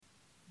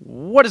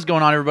What is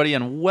going on, everybody,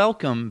 and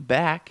welcome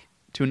back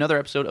to another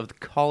episode of the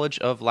College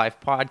of Life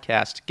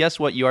podcast. Guess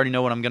what? You already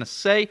know what I'm going to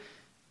say.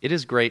 It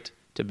is great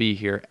to be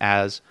here,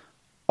 as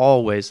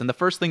always. And the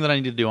first thing that I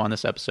need to do on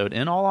this episode,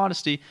 in all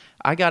honesty,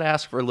 I got to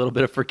ask for a little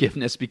bit of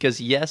forgiveness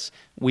because, yes,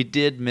 we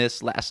did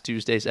miss last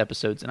Tuesday's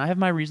episodes, and I have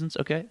my reasons,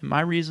 okay?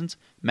 My reasons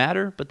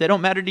matter, but they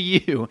don't matter to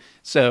you.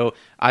 So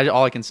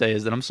all I can say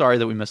is that I'm sorry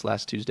that we missed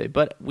last Tuesday,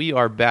 but we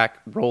are back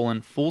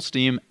rolling full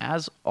steam,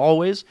 as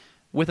always,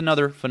 with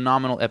another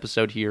phenomenal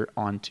episode here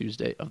on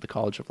Tuesday of the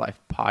College of Life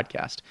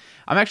podcast.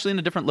 I'm actually in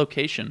a different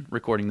location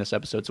recording this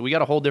episode, so we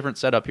got a whole different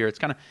setup here. It's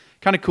kind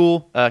of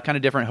cool, kind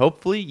of different.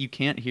 Hopefully you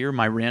can't hear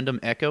my random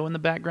echo in the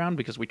background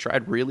because we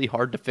tried really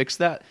hard to fix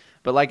that.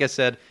 But like I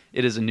said,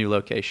 it is a new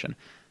location.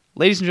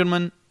 Ladies and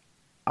gentlemen,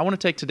 I want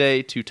to take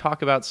today to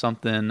talk about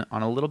something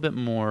on a little bit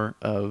more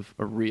of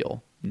a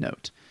real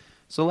note.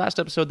 So the last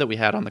episode that we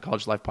had on the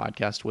College of Life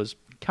podcast was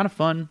kind of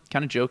fun,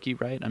 kind of jokey,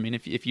 right? I mean,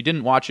 if you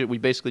didn't watch it, we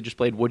basically just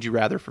played Would You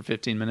Rather for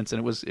 15 minutes, and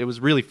it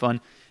was really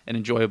fun and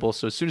enjoyable.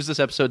 So as soon as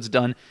this episode's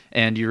done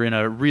and you're in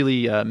a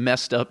really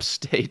messed up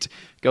state,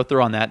 go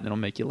through on that, and it'll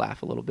make you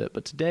laugh a little bit.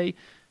 But today,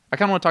 I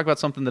kind of want to talk about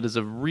something that is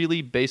a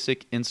really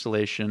basic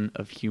installation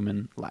of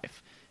human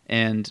life.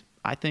 And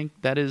I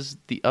think that is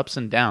the ups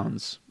and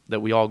downs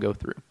that we all go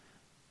through.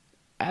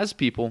 As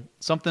people,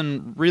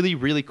 something really,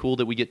 really cool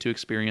that we get to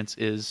experience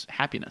is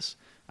happiness.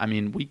 I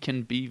mean, we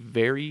can be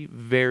very,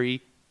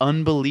 very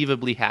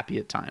unbelievably happy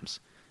at times.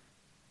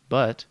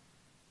 But,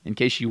 in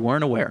case you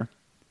weren't aware,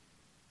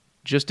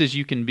 just as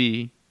you can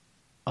be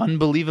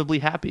unbelievably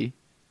happy,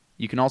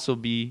 you can also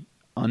be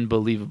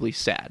unbelievably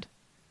sad.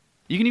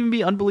 You can even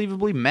be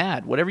unbelievably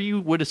mad, whatever you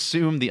would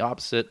assume the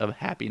opposite of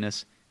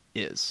happiness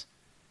is.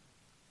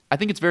 I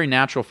think it's very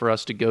natural for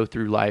us to go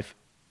through life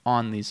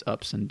on these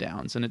ups and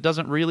downs, and it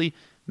doesn't really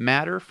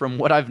matter, from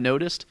what I've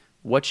noticed,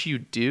 what you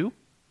do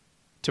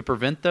to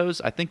prevent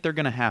those. I think they're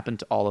going to happen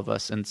to all of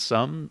us, and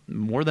some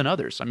more than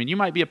others. I mean, you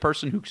might be a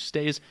person who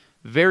stays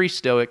very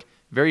stoic,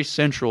 very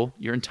central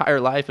your entire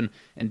life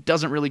and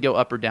doesn't really go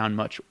up or down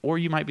much, or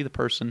you might be the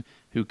person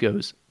who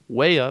goes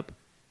way up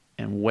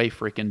and way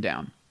freaking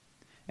down.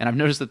 And I've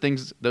noticed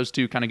that those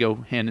two kind of go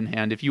hand in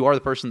hand. If you are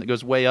the person that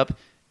goes way up,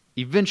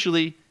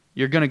 eventually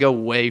you're going to go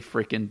way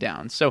freaking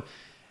down. So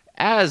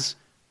as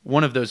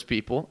one of those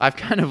people, I've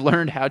kind of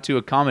learned how to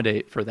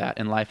accommodate for that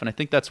in life, and I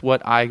think that's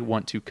what I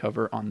want to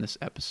cover on this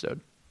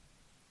episode.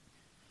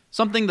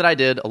 Something that I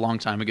did a long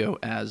time ago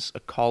as a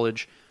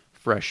college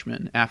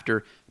freshman,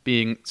 after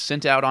being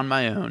sent out on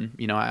my own.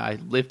 You know, I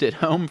lived at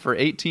home for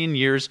 18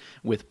 years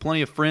with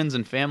plenty of friends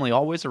and family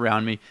always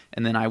around me,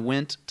 and then I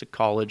went to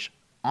college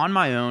on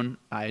my own.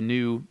 I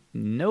knew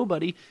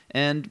nobody,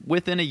 and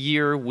within a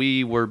year,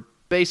 we were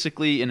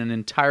basically in an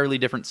entirely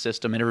different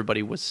system, and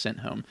everybody was sent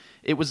home.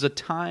 It was a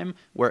time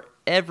where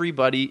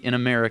everybody in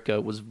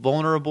America was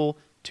vulnerable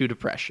to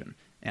depression,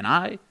 and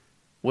I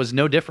was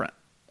no different.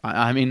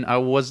 I mean, I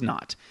was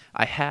not.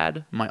 I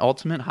had my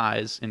ultimate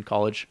highs in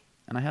college,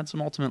 and I had some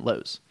ultimate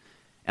lows.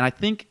 And I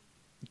think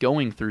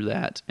going through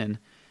that and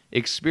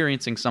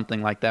experiencing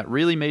something like that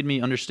really made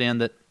me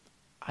understand that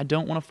I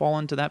don't want to fall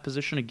into that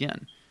position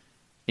again.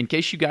 In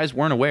case you guys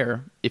weren't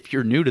aware, if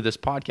you're new to this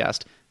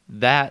podcast,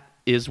 that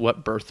is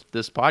what birthed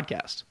this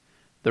podcast.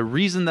 The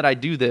reason that I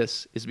do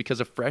this is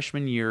because of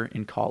freshman year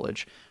in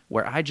college,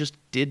 where I just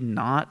did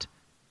not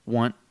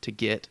want to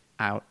get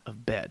out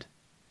of bed.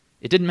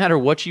 It didn't matter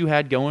what you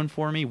had going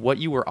for me, what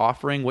you were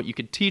offering, what you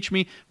could teach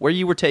me, where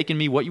you were taking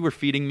me, what you were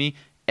feeding me.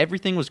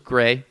 Everything was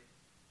gray.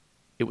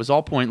 It was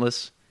all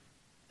pointless,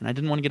 and I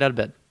didn't want to get out of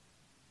bed.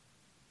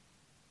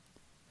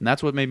 And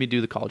that's what made me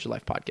do the College of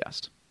Life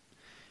podcast.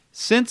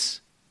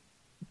 Since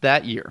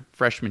that year,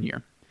 freshman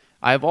year,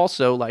 I have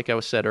also, like I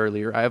said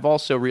earlier, I have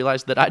also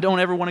realized that I don't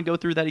ever want to go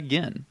through that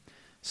again.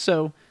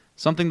 So,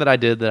 something that I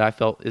did that I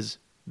felt is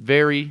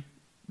very,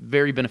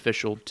 very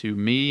beneficial to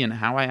me and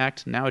how I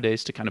act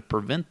nowadays to kind of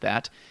prevent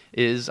that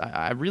is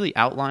I really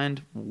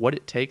outlined what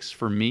it takes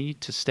for me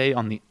to stay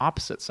on the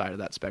opposite side of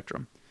that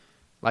spectrum.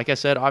 Like I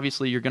said,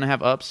 obviously you're going to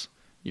have ups,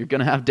 you're going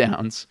to have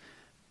downs.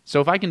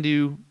 So if I can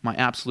do my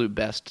absolute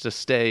best to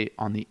stay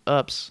on the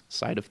ups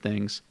side of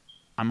things,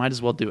 I might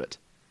as well do it.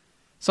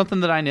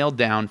 Something that I nailed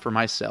down for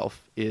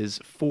myself is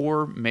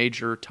 4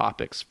 major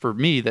topics for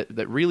me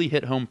that really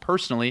hit home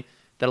personally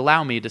that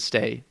allow me to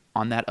stay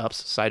on that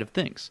ups side of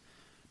things.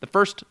 The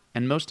first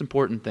and most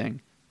important thing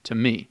to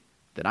me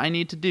that I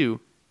need to do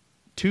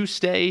to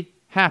stay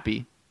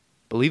happy,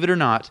 believe it or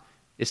not,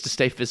 is to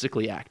stay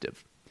physically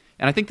active.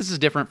 And I think this is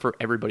different for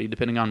everybody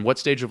depending on what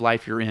stage of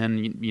life you're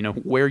in, you know,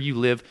 where you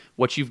live,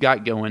 what you've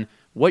got going,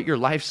 what your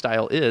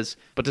lifestyle is.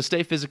 But to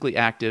stay physically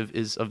active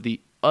is of the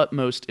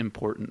utmost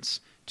importance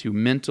to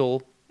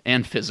mental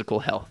and physical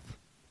health.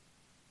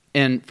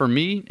 And for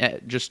me,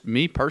 just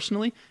me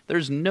personally,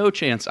 there's no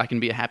chance I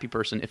can be a happy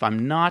person if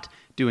I'm not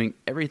doing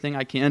everything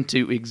I can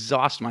to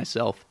exhaust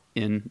myself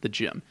in the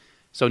gym.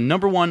 So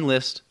number one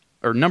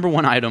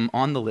item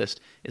on the list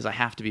is I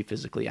have to be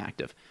physically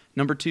active.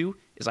 Number 2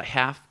 is I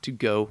have to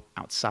go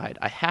outside.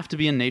 I have to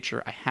be in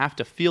nature. I have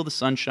to feel the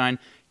sunshine,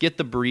 get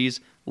the breeze,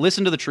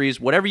 listen to the trees,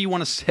 whatever you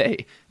want to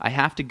say. I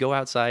have to go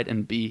outside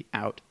and be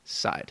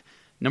outside.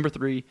 Number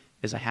 3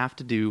 is I have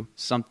to do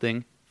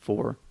something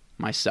for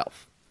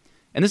myself.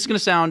 And this is going to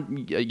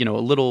sound, a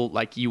little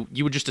like you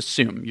would just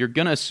assume. You're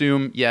going to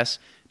assume, yes,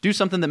 do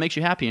something that makes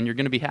you happy and you're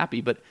going to be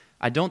happy, but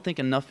I don't think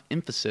enough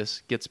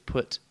emphasis gets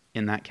put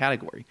in that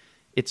category.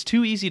 It's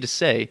too easy to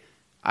say,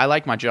 I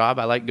like my job,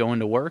 I like going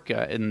to work,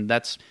 and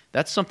that's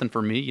something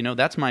for me.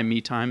 That's my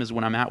me time is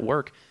when I'm at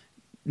work.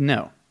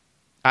 No,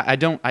 I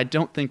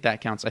don't think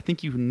that counts. I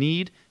think you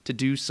need to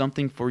do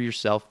something for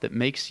yourself that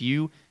makes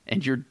you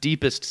and your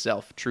deepest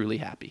self truly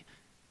happy.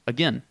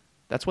 Again,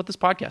 that's what this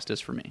podcast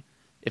is for me.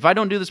 If I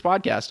don't do this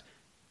podcast,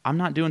 I'm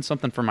not doing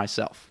something for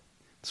myself.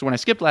 So when I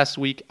skipped last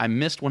week, I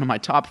missed one of my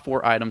top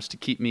 4 items to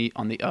keep me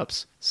on the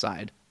ups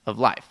side of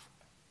life.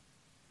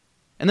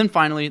 And then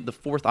finally, the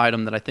 4th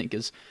item that I think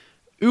is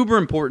uber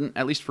important,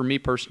 at least for me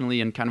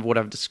personally, and kind of what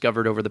I've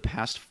discovered over the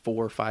past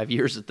 4 or 5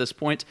 years at this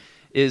point,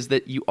 is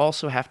that you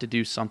also have to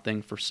do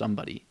something for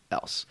somebody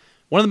else.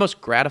 One of the most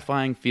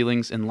gratifying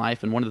feelings in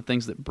life, and one of the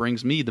things that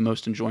brings me the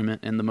most enjoyment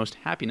and the most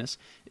happiness,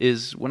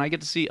 is when I get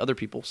to see other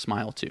people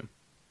smile too.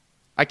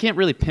 I can't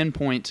really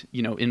pinpoint,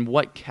 in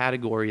what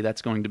category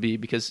that's going to be,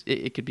 because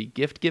it could be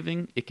gift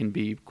giving, it can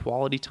be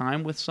quality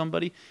time with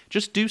somebody.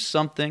 Just do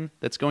something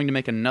that's going to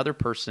make another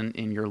person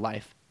in your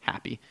life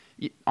happy.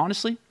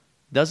 Honestly,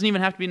 doesn't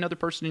even have to be another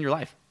person in your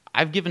life.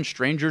 I've given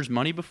strangers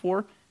money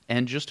before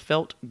and just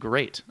felt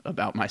great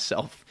about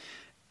myself.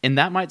 And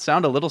that might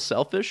sound a little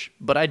selfish,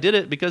 but I did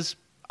it because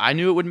I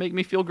knew it would make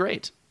me feel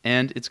great,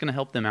 and it's going to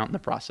help them out in the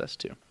process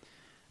too.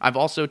 I've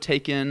also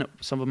taken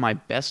some of my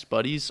best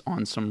buddies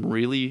on some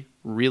really,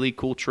 really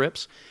cool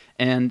trips,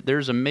 and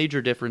there's a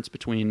major difference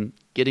between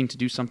getting to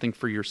do something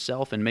for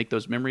yourself and make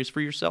those memories for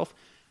yourself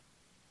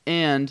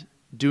and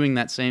doing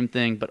that same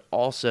thing, but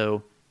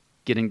also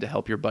getting to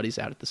help your buddies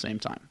out at the same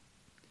time.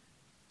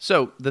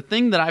 So the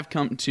thing that I've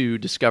come to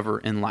discover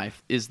in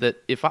life is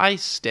that if I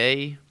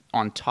stay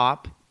on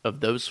top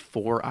of those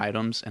 4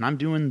 items and I'm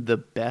doing the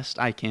best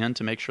I can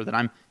to make sure that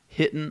I'm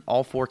hitting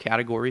all 4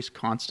 categories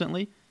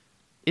constantly,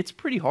 it's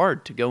pretty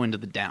hard to go into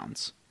the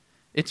downs.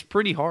 It's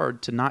pretty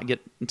hard to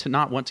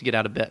not want to get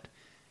out of bed.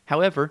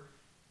 However,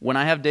 when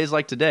I have days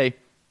like today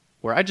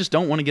where I just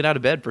don't want to get out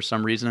of bed for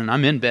some reason and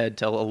I'm in bed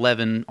till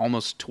 11,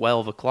 almost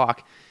 12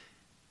 o'clock,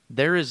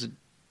 it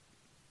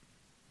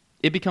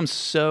becomes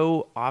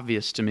so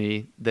obvious to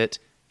me that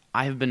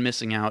I have been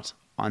missing out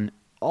on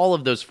all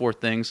of those 4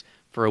 things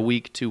for a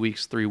week, 2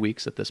 weeks, 3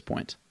 weeks at this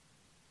point.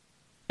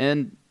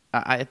 And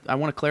I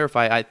want to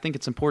clarify, I think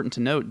it's important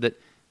to note that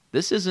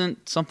this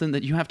isn't something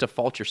that you have to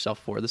fault yourself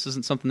for. This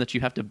isn't something that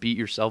you have to beat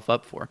yourself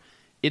up for.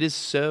 It is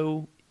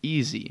so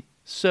easy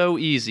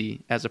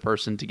as a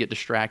person to get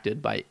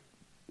distracted by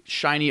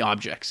shiny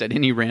objects at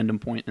any random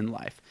point in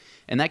life.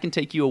 And that can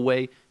take you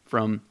away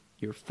from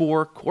your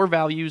 4 core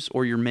values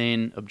or your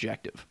main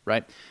objective,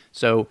 right?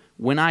 So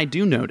when I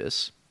do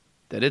notice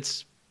that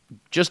it's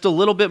just a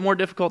little bit more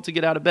difficult to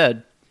get out of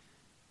bed,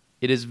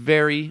 it is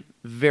very,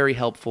 very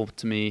helpful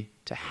to me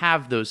to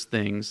have those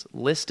things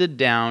listed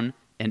down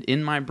and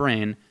in my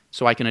brain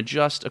so I can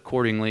adjust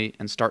accordingly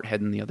and start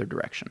heading the other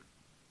direction.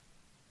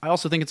 I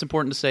also think it's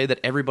important to say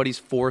that everybody's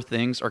 4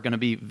 things are going to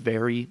be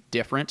very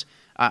different.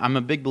 I'm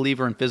a big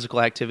believer in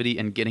physical activity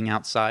and getting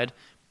outside.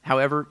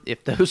 However,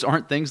 if those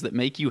aren't things that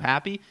make you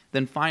happy,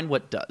 then find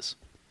what does.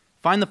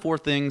 Find the 4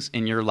 things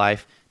in your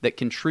life that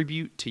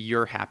contribute to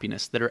your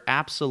happiness, that are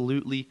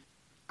absolutely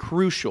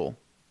crucial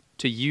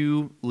to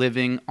you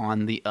living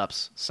on the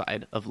ups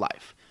side of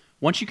life.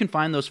 Once you can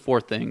find those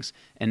 4 things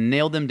and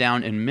nail them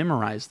down and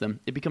memorize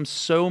them, it becomes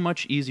so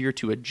much easier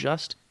to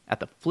adjust at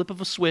the flip of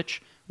a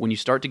switch when you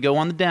start to go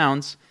on the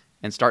downs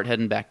and start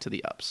heading back to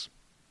the ups.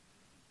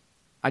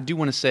 I do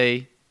want to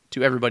say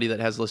to everybody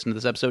that has listened to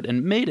this episode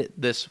and made it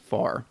this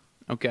far,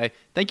 okay,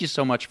 thank you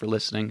so much for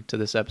listening to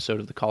this episode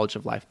of the College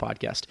of Life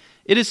podcast.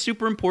 It is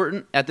super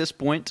important at this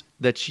point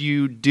that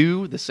you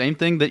do the same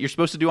thing that you're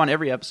supposed to do on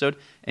every episode,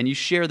 and you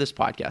share this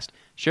podcast.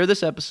 Share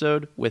this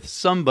episode with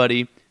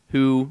somebody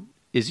who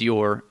is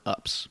your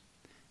ups.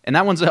 And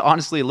that one's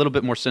honestly a little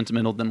bit more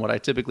sentimental than what I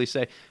typically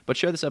say, but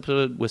share this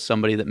episode with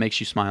somebody that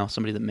makes you smile,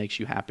 somebody that makes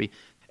you happy,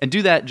 and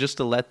do that just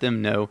to let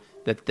them know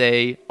that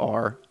they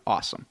are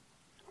awesome.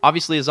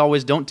 Obviously, as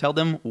always, don't tell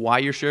them why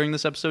you're sharing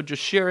this episode.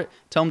 Just share it,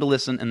 tell them to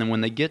listen, and then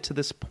when they get to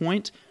this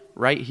point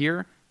right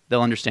here,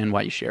 they'll understand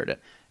why you shared it.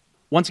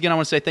 Once again, I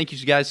want to say thank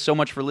you guys so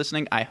much for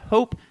listening. I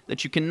hope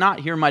that you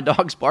cannot hear my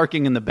dogs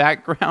barking in the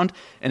background.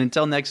 And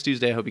until next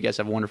Tuesday, I hope you guys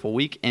have a wonderful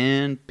week,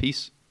 and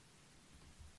peace.